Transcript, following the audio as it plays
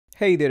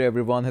Hey there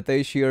everyone,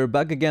 Hitesh here,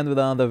 back again with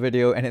another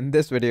video, and in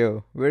this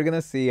video we're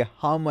gonna see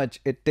how much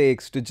it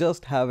takes to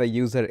just have a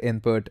user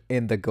input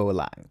in the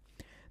golang.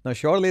 Now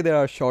surely there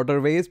are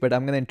shorter ways, but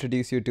I'm gonna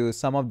introduce you to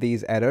some of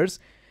these errors,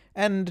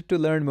 and to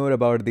learn more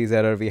about these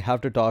errors we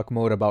have to talk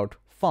more about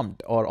FUMT,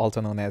 or also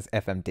known as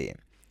FMT.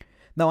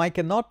 Now I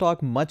cannot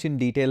talk much in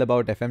detail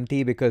about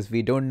FMT because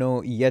we don't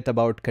know yet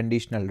about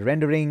conditional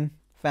rendering,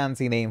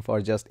 fancy name for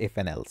just if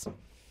and else.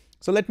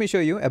 So let me show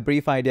you a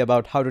brief idea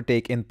about how to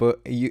take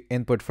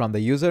input from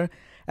the user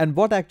and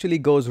what actually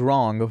goes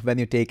wrong when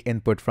you take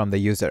input from the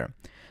user.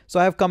 So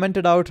I have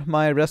commented out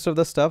my rest of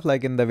the stuff,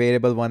 like in the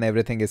variable one,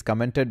 everything is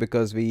commented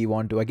because we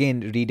want to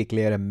again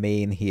redeclare a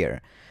main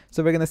here.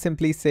 So we're going to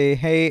simply say,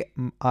 hey,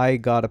 I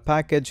got a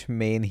package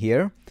main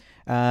here,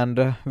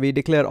 and we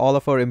declare all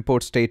of our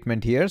import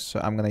statement here. So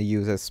I'm going to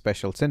use a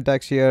special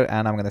syntax here,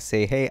 and I'm going to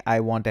say, hey, I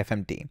want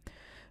FMT.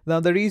 Now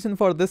the reason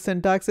for this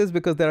syntax is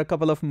because there are a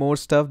couple of more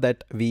stuff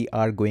that we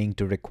are going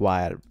to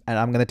require, and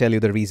I'm going to tell you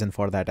the reason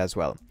for that as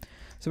well.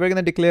 So we're going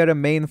to declare a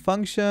main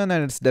function,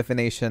 and its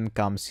definition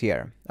comes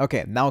here.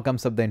 Okay, now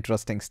comes up the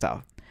interesting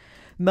stuff.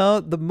 Now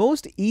the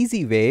most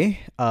easy way,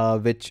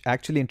 which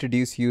actually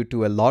introduces you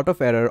to a lot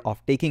of error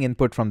of taking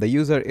input from the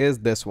user, is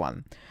this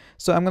one.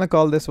 So I'm going to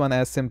call this one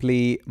as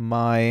simply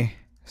my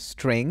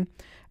string,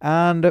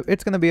 and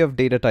it's going to be of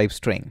data type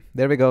string.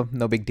 There we go,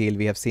 no big deal,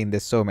 we have seen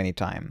this so many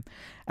times.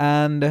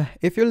 And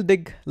if you'll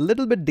dig a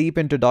little bit deep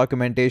into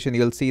documentation,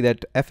 you'll see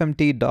that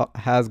FMT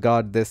has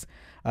got this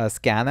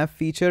scanf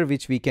feature,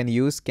 which we can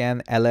use,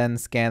 scanln,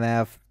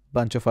 scanf,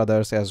 bunch of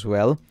others as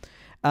well.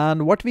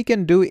 And what we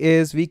can do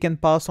is we can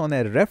pass on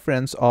a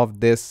reference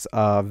of this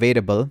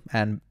variable,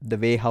 and the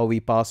way how we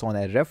pass on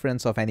a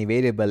reference of any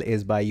variable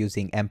is by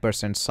using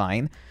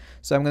 &sign.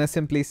 So I'm going to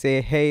simply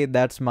say, hey,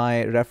 that's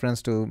my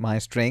reference to my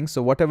string.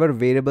 So whatever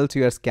variables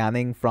you are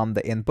scanning from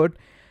the input,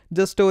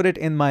 just store it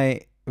in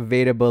my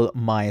variable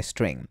my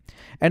string,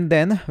 and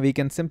then we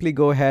can simply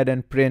go ahead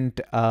and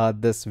print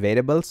this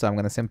variable. So I'm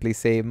going to simply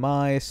say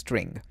my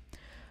string.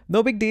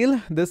 No big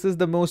deal, this is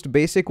the most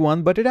basic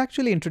one, but it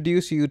actually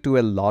introduces you to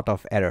a lot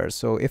of errors.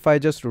 So if I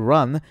just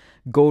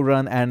go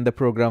run and the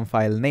program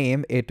file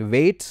name, it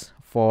waits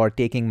for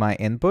taking my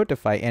input.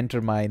 If I enter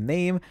my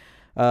name,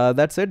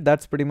 that's it,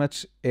 that's pretty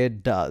much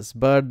it does.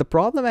 But the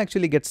problem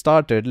actually gets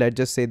started. Let's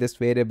just say this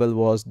variable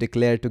was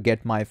declared to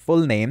get my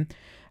full name,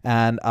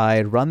 and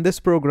I run this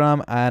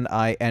program and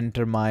I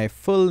enter my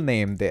full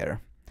name there.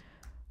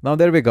 Now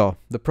there we go,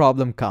 the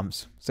problem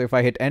comes. So if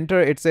I hit enter,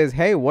 it says,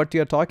 hey, what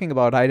you're talking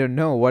about, I don't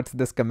know what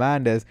this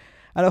command is,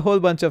 and a whole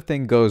bunch of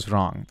things goes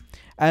wrong.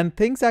 And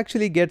things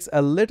actually gets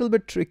a little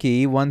bit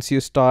tricky once you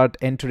start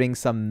entering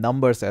some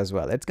numbers as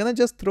well. It's gonna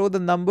just throw the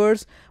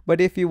numbers,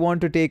 but if you want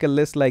to take a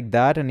list like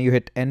that and you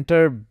hit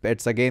enter,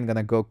 it's again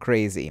gonna go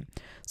crazy.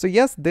 So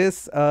yes,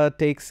 this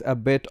takes a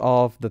bit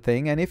of the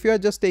thing, and if you are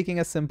just taking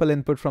a simple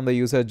input from the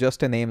user,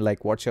 just a name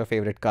like what's your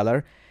favorite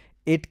color,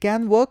 it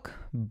can work,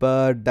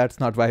 but that's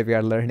not why we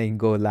are learning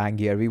Golang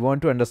here. We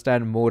want to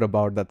understand more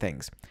about the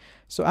things.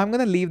 So I'm going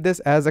to leave this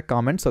as a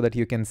comment so that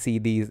you can see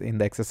these in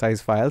the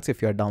exercise files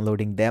if you're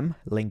downloading them.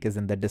 Link is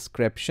in the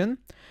description.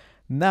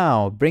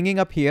 Now, bringing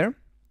up here,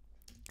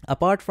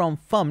 apart from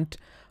FUMT,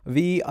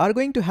 we are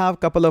going to have a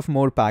couple of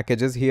more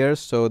packages here.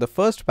 So the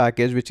first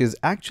package, which is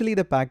actually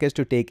the package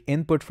to take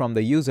input from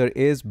the user,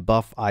 is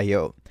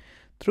BUFIO.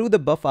 Through the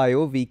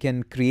BUFIO, we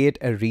can create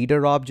a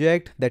reader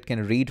object that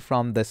can read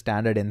from the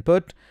standard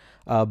input.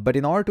 But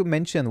in order to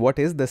mention what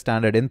is the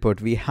standard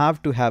input, we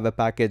have to have a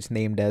package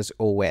named as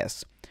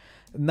OS.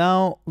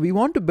 Now, we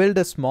want to build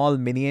a small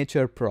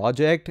miniature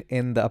project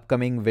in the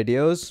upcoming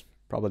videos,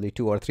 probably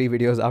 2 or 3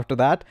 videos after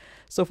that.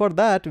 So for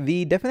that,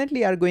 we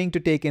definitely are going to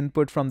take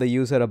input from the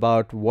user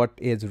about what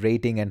is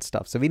rating and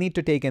stuff. So we need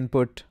to take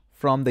input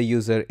from the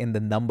user in the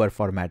number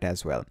format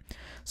as well.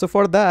 So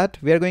for that,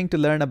 we are going to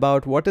learn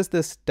about what is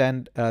this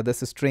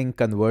string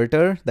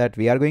converter that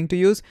we are going to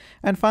use.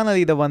 And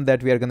finally, the one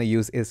that we are going to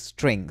use is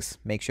strings.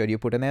 Make sure you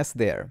put an S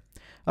there.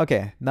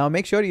 Okay, now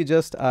make sure you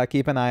just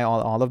keep an eye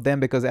on all of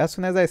them, because as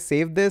soon as I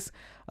save this,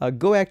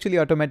 Go actually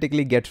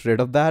automatically gets rid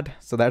of that.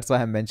 So that's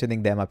why I'm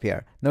mentioning them up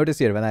here. Notice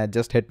here, when I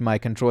just hit my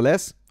Control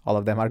S, all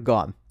of them are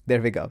gone.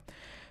 There we go.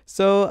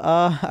 So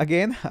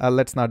again,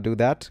 let's not do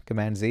that.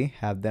 Command Z,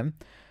 have them.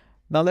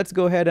 Now let's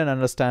go ahead and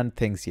understand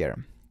things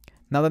here.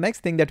 Now the next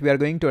thing that we are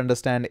going to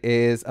understand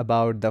is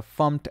about the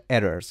FUMT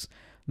errors.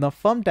 Now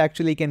FUMT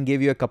actually can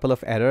give you a couple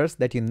of errors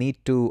that you need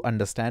to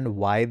understand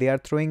why they are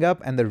throwing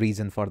up and the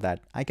reason for that.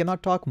 I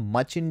cannot talk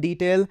much in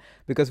detail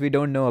because we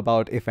don't know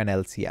about if and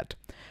else yet.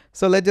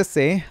 So let's just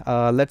say,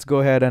 let's go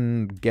ahead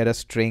and get a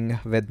string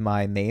with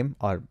my name,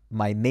 or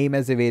my name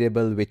as a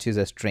variable, which is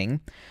a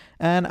string.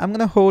 And I'm going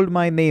to hold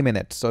my name in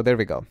it. So there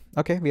we go.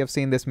 Okay, we have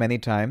seen this many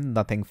times,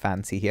 nothing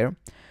fancy here.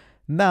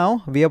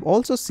 Now we have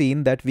also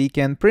seen that we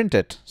can print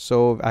it.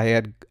 So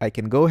I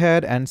can go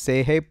ahead and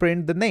say, hey,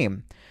 print the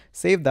name.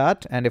 Save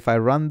that, and if I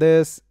run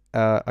this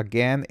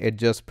again, it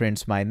just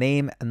prints my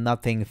name,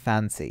 nothing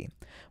fancy.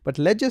 But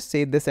let's just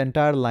say this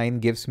entire line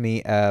gives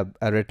me a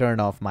return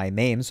of my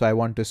name. So I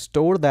want to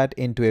store that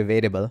into a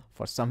variable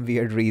for some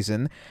weird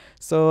reason.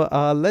 So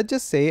let's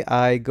just say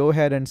I go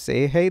ahead and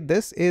say, hey,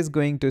 this is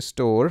going to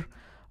store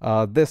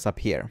this up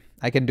here.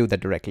 I can do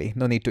that directly.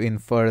 No need to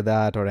infer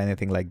that or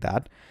anything like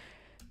that.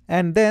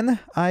 And then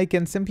I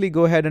can simply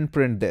go ahead and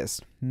print this.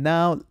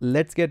 Now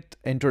let's get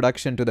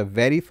introduction to the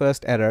very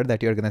first error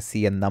that you're going to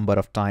see a number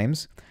of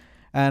times.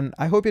 And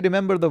I hope you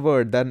remember the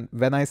word then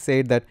when I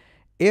said that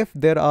if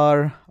there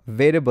are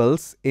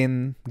variables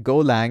in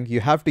Golang, you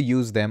have to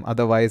use them,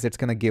 otherwise it's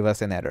going to give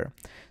us an error.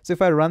 So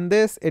if I run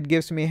this, it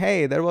gives me,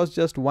 hey, there was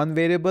just one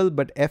variable,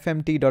 but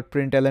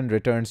fmt.println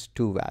returns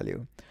 2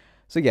 value.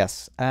 So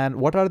yes, and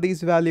what are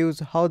these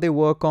values, how they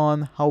work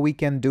on, how we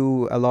can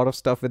do a lot of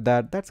stuff with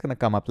that, that's going to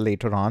come up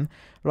later on.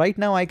 Right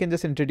now, I can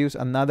just introduce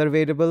another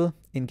variable.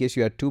 In case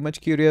you are too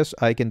much curious,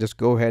 I can just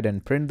go ahead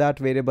and print that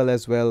variable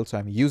as well. So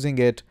I'm using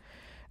it.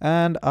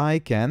 And I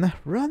can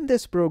run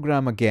this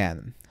program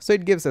again. So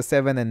it gives a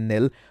 7 and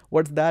nil.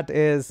 What that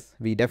is,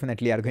 we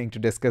definitely are going to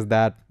discuss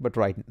that, but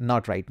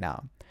not right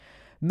now.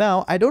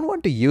 Now, I don't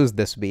want to use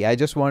this B. I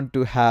just want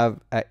to have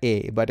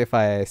a. But if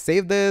I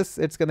save this,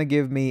 it's going to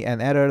give me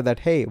an error that,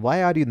 hey,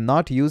 why are you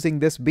not using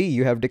this B?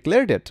 You have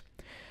declared it.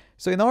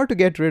 So in order to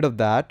get rid of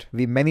that,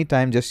 we many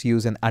times just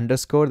use an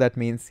underscore. That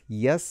means,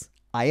 yes,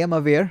 I am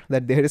aware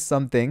that there is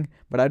something,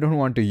 but I don't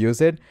want to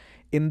use it.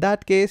 In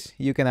that case,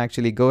 you can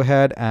actually go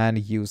ahead and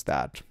use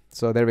that.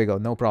 So there we go,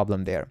 no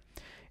problem there.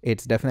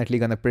 It's definitely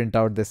going to print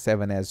out this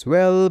 7 as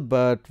well,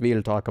 but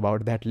we'll talk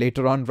about that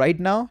later on. Right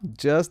now,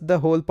 just the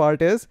whole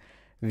part is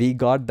we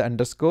got the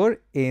underscore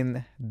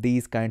in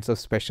these kinds of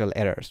special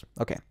errors.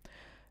 Okay,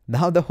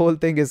 now the whole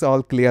thing is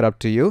all clear up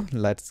to you.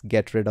 Let's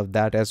get rid of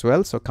that as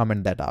well. So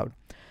comment that out.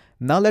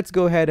 Now let's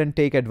go ahead and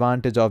take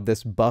advantage of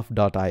this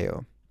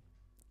buff.io.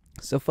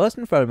 So first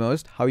and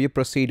foremost, how you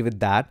proceed with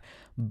that,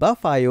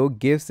 BUFIO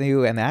gives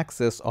you an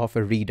access of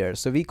a reader.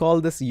 So we call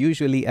this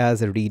usually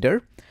as a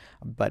reader,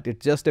 but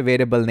it's just a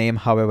variable name,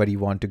 however you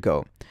want to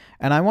go.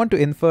 And I want to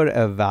infer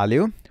a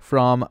value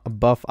from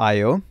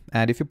BUFIO.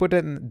 And if you put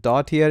a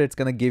dot here, it's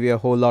going to give you a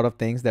whole lot of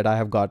things that I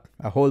have got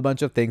a whole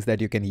bunch of things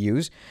that you can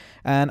use.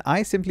 And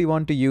I simply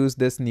want to use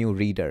this new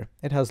reader.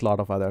 It has a lot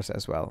of others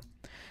as well.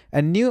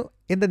 And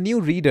in the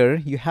new reader,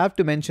 you have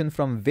to mention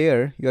from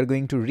where you are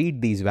going to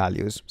read these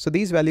values. So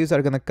these values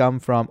are going to come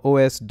from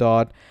os.stdin,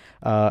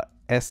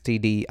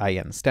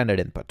 standard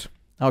input.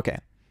 Okay.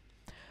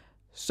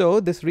 So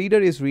this reader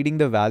is reading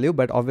the value,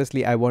 but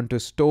obviously I want to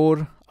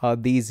store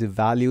these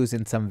values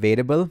in some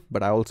variable,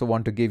 but I also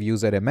want to give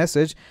user a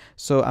message.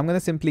 So I'm going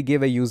to simply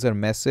give a user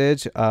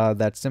message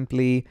that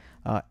simply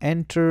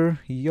enter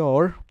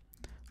your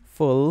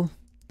full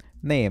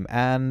name.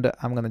 And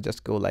I'm going to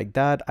just go like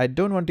that. I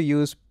don't want to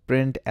use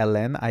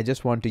println. I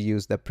just want to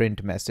use the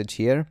print message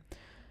here.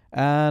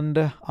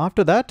 And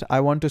after that, I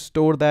want to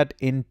store that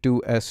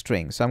into a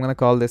string. So I'm going to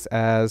call this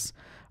as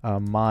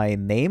my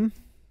name.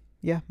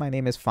 Yeah, my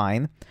name is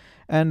fine.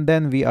 And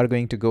then we are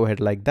going to go ahead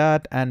like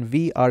that. And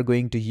we are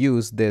going to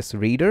use this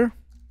reader.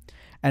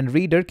 And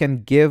reader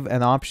can give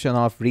an option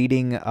of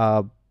reading in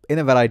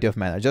a variety of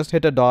manner. Just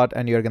hit a dot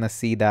and you're going to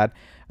see that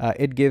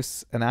it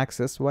gives an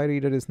access. Why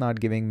reader is not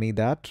giving me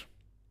that?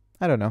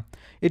 I don't know.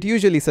 It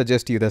usually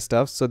suggests you the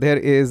stuff. So there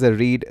is a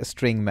read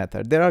string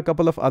method. There are a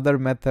couple of other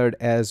methods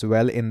as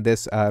well in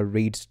this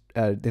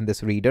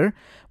reader,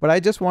 but I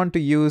just want to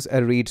use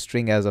a read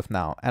string as of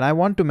now. And I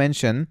want to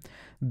mention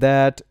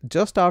that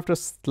just after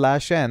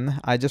 /n,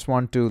 I just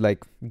want to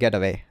like get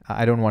away.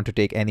 I don't want to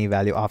take any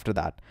value after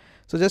that.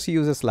 So just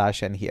use a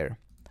 /n here.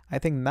 I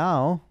think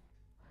now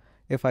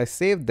if I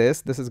save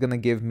this, this is going to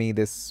give me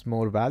this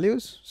more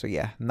values. So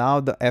yeah,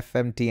 now the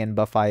FMT and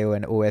BUFIO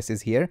and OS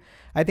is here.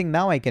 I think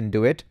now I can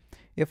do it.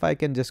 If I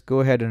can just go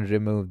ahead and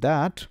remove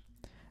that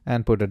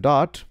and put a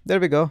dot,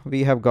 there we go.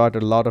 We have got a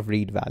lot of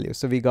read values.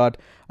 So we got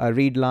a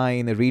read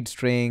line, a read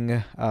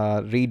string,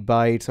 read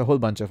bytes, a whole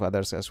bunch of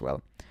others as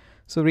well.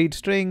 So read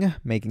string,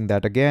 making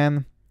that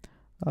again,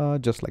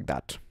 just like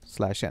that,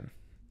 /n.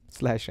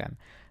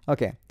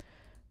 Okay.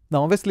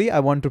 Now, obviously, I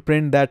want to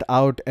print that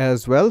out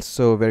as well.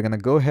 So we're going to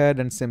go ahead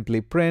and simply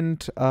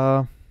print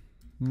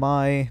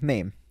my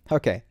name.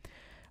 Okay,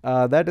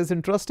 that is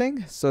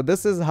interesting. So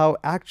this is how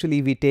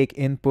actually we take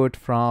input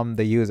from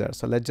the user.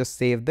 So let's just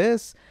save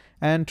this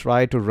and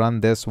try to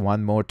run this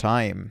one more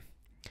time.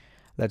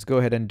 Let's go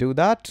ahead and do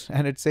that.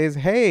 And it says,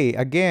 hey,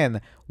 again,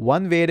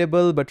 one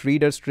variable, but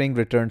reader string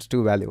returns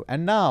 2 value.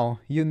 And now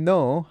you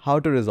know how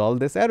to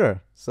resolve this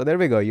error. So there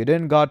we go. You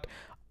didn't got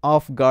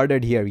off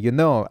guarded here. You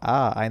know,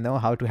 I know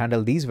how to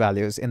handle these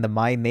values. In the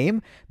my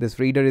name, this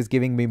reader is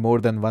giving me more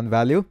than one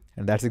value.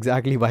 And that's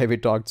exactly why we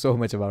talked so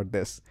much about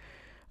this.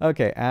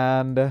 Okay,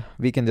 and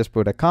we can just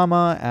put a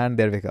comma and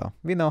there we go.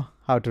 We know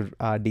how to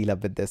deal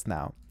up with this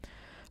now.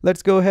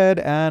 Let's go ahead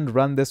and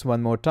run this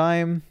one more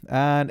time,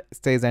 and it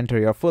says enter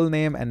your full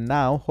name. And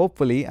now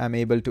hopefully I'm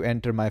able to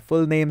enter my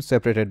full name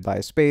separated by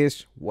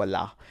space.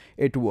 Voila,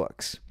 it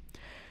works.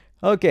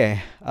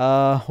 Okay,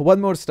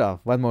 one more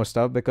stuff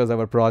because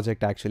our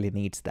project actually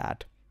needs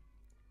that.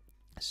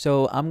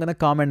 So I'm going to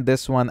comment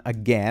this one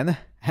again,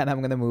 and I'm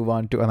going to move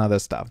on to another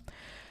stuff.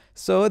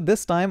 So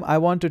this time I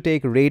want to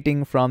take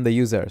rating from the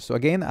user. So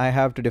again, I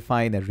have to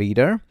define a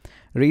reader.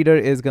 Reader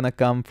is going to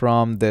come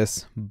from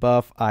this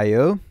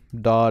BUFIO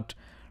dot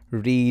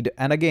read.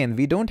 And again,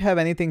 we don't have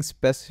anything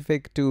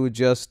specific to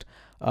just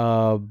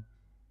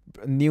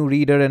new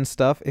reader and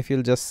stuff. If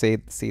you'll just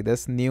see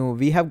this new,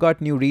 we have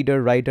got new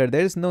reader writer.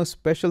 There is no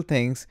special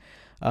things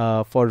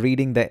for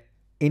reading the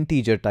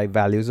integer type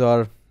values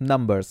or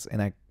numbers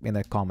in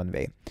a common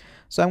way.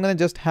 So I'm going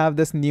to just have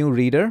this new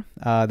reader.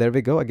 There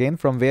we go. Again,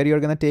 from where you're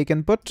going to take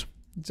input,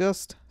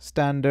 just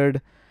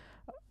standard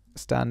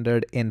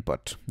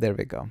input. There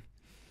we go.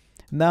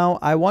 Now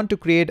I want to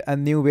create a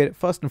new,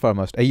 first and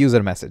foremost, a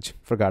user message.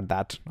 Forgot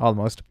that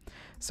almost.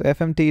 So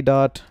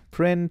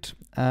fmt.print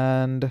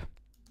and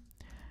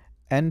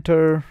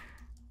enter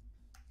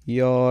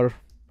your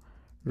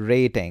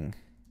rating.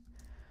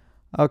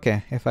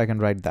 Okay, if I can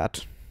write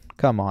that.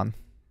 Come on.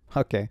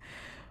 Okay.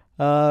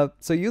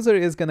 So user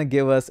is going to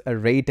give us a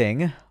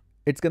rating.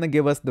 It's going to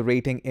give us the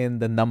rating in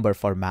the number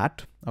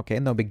format. Okay,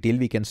 no big deal.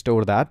 We can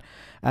store that.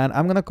 And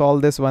I'm going to call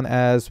this one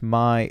as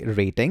my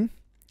rating.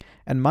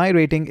 And my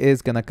rating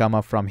is going to come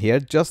up from here,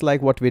 just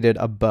like what we did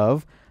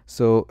above.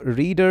 So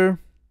reader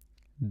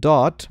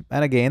dot,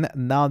 and again,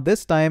 now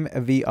this time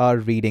we are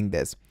reading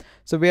this.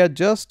 So we are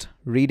just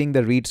reading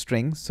the read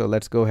string. So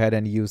let's go ahead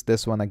and use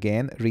this one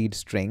again, read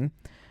string.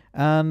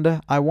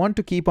 And I want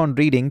to keep on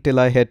reading till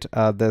I hit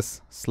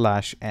this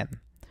 /n.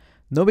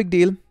 No big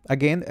deal.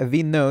 Again,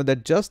 we know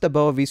that just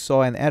above we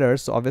saw an error.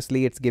 So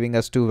obviously it's giving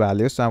us 2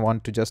 values. So I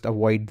want to just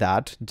avoid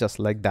that, just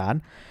like that.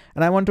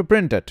 And I want to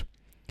print it.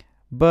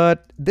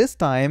 But this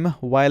time,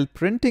 while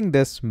printing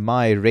this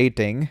my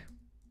rating,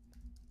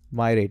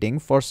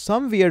 for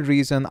some weird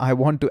reason, I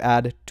want to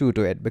add 2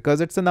 to it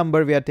because it's a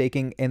number we are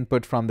taking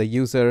input from the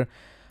user.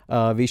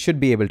 We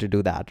should be able to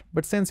do that.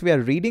 But since we are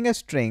reading a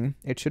string,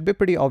 it should be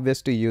pretty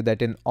obvious to you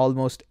that in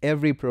almost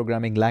every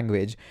programming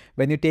language,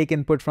 when you take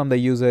input from the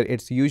user,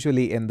 it's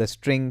usually in the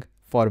string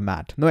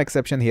format. No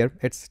exception here.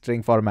 It's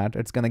string format.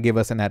 It's going to give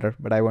us an error,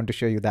 but I want to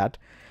show you that.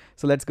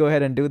 So let's go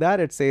ahead and do that.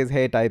 It says,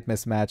 hey, type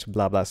mismatch,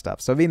 blah, blah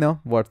stuff. So we know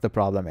what the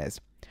problem is.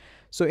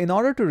 So in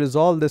order to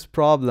resolve this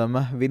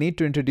problem, we need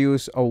to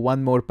introduce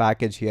one more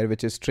package here,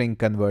 which is string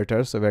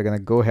converter. So we're going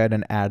to go ahead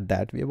and add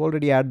that. We have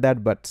already added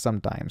that, but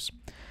sometimes.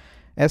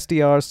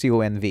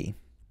 strconv.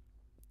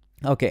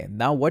 Okay,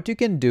 now what you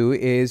can do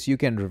is you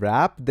can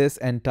wrap this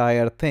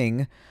entire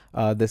thing,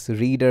 this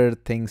reader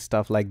thing,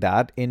 stuff like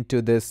that,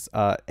 into this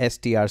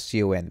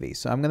strconv.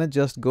 So I'm going to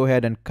just go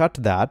ahead and cut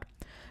that.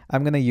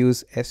 I'm going to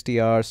use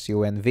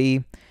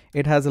strconv.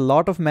 It has a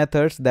lot of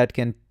methods that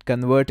can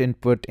convert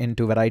input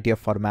into variety of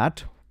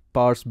format.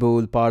 Parse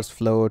bool, parse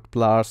float,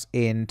 parse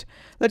int.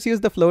 Let's use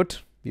the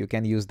float. You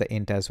can use the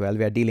int as well.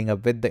 We are dealing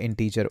up with the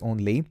integer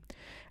only.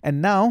 And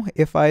now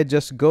if I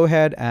just go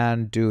ahead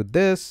and do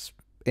this,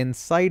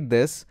 inside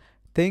this,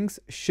 things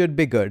should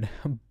be good,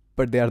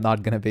 but they are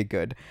not going to be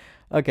good.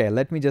 Okay,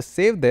 let me just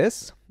save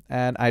this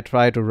and I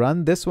try to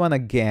run this one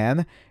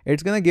again.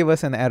 It's going to give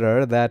us an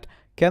error that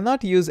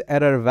cannot use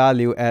error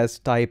value as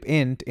type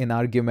int in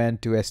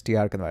argument to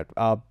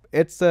strconvert.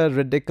 It's a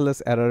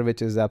ridiculous error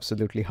which is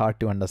absolutely hard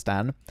to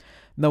understand.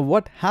 Now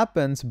what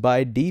happens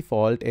by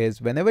default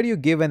is whenever you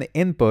give an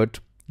input,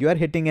 you are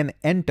hitting an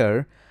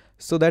enter.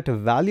 So that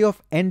value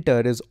of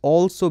enter is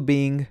also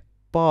being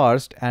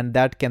parsed and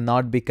that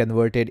cannot be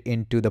converted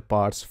into the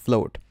parse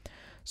float.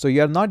 So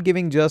you're not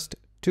giving just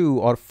 2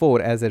 or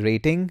 4 as a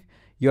rating.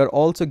 You're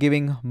also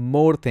giving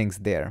more things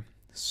there.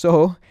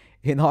 So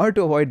in order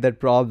to avoid that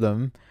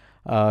problem,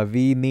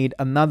 we need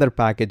another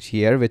package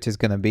here, which is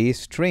going to be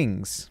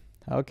strings.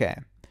 Okay,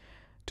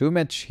 too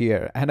much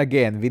here. And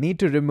again, we need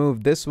to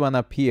remove this one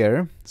up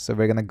here. So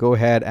we're going to go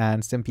ahead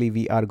and simply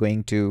we are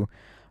going to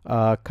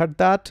cut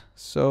that.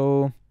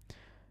 So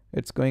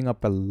it's going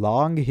up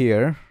along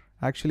here.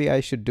 Actually, I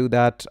should do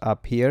that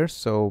up here.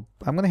 So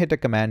I'm going to hit a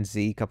command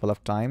Z a couple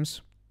of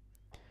times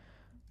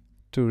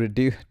to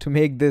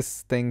make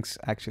this things.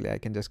 Actually, I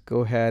can just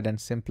go ahead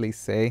and simply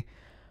say,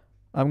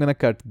 I'm going to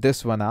cut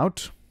this one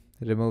out,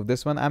 remove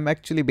this one. I'm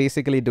actually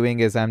basically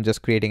doing is I'm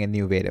just creating a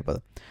new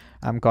variable.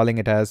 I'm calling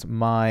it as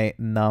my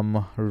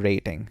num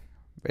rating.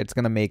 It's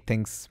going to make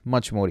things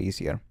much more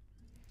easier.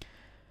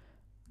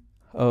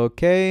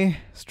 Okay,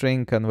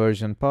 string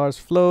conversion parse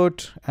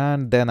float,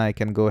 and then I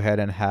can go ahead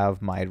and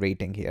have my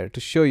rating here to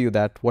show you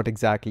that what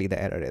exactly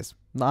the error is.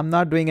 Now, I'm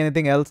not doing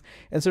anything else.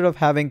 Instead of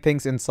having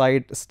things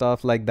inside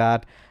stuff like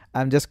that,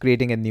 I'm just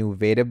creating a new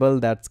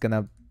variable that's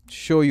gonna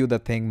show you the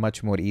thing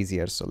much more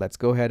easier. So let's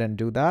go ahead and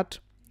do that.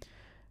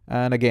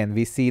 And again,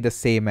 we see the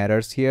same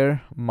errors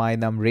here, my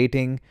num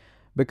rating,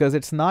 because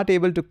it's not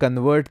able to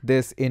convert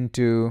this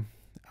into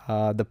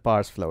the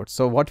parse float.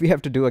 So what we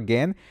have to do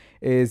again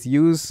is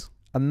use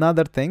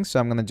another thing. So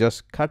I'm going to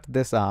just cut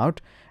this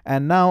out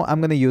and now I'm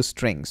going to use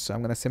strings. So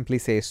I'm going to simply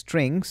say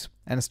strings,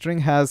 and string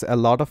has a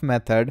lot of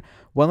method.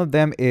 One of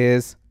them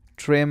is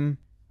trim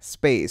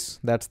space.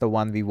 That's the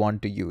one we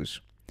want to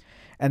use.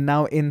 And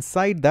now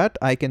inside that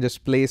I can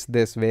just place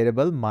this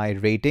variable, my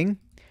rating,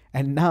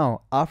 And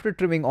now, after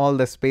trimming all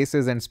the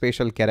spaces and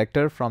spatial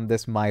character from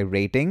this my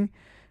rating,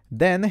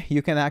 then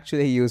you can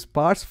actually use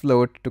parse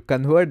float to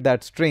convert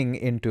that string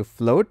into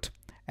float,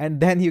 and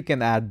then you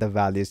can add the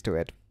values to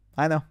it.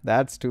 I know,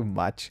 that's too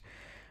much.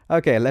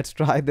 Okay, let's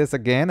try this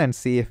again and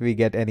see if we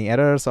get any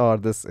errors or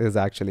this is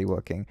actually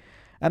working.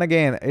 And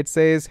again, it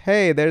says,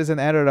 hey, there's an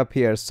error up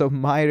here. So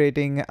my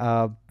rating,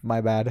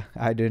 my bad,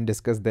 I didn't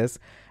discuss this.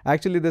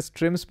 Actually, this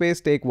trim space,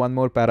 take one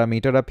more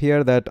parameter up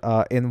here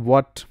that in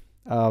what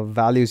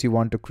values you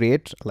want to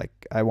create.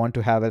 Like I want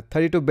to have a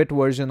 32-bit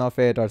version of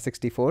it or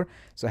 64.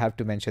 So I have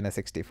to mention a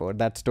 64.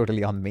 That's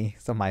totally on me.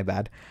 So my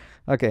bad.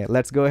 Okay,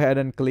 let's go ahead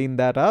and clean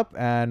that up.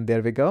 And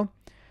there we go.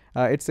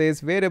 It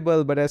says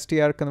variable, but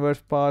str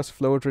converts parse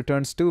float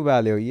returns to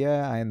value.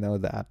 Yeah, I know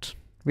that.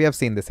 We have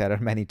seen this error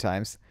many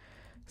times.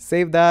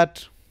 Save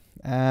that,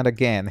 and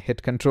again,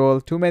 hit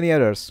control. Too many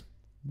errors,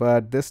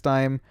 but this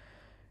time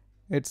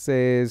it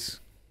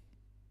says,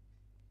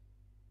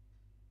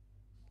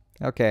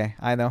 okay,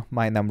 I know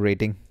my num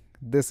rating.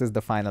 This is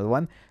the final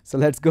one. So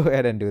let's go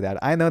ahead and do that.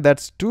 I know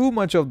that's too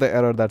much of the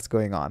error that's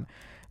going on.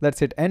 Let's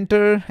hit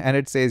enter, and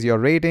it says your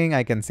rating.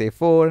 I can say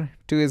 4,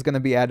 2 is going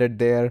to be added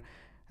there,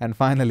 and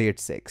finally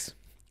it's 6.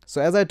 So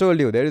as I told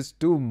you, there is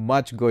too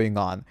much going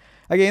on.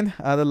 Again,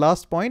 the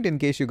last point, in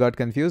case you got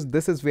confused,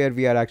 this is where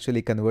we are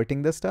actually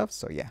converting the stuff.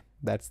 So yeah,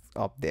 that's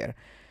up there.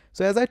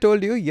 So as I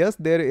told you, yes,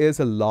 there is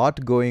a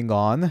lot going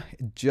on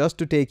just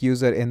to take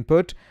user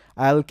input.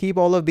 I'll keep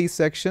all of these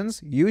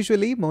sections.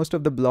 Usually, most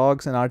of the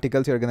blogs and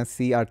articles you're going to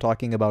see are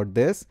talking about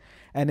this.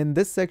 And in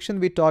this section,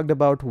 we talked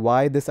about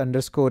why this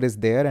underscore is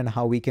there and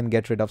how we can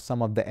get rid of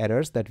some of the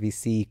errors that we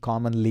see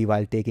commonly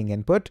while taking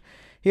input.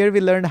 Here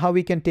we learned how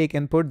we can take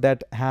input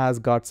that has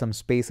got some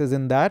spaces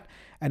in that.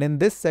 And in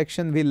this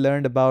section, we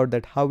learned about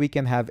that how we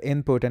can have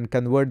input and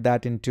convert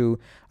that into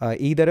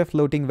either a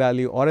floating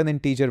value or an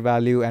integer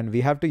value. And we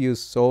have to use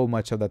so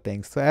much of the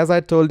things. So as I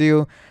told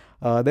you,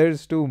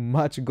 there's too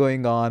much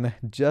going on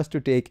just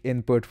to take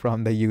input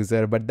from the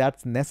user, but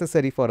that's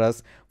necessary for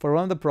us for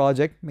one of the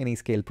project, mini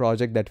scale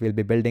project that we'll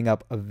be building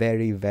up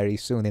very, very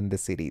soon in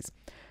this series.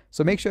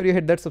 So make sure you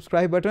hit that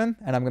subscribe button,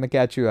 and I'm going to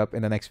catch you up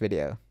in the next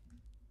video.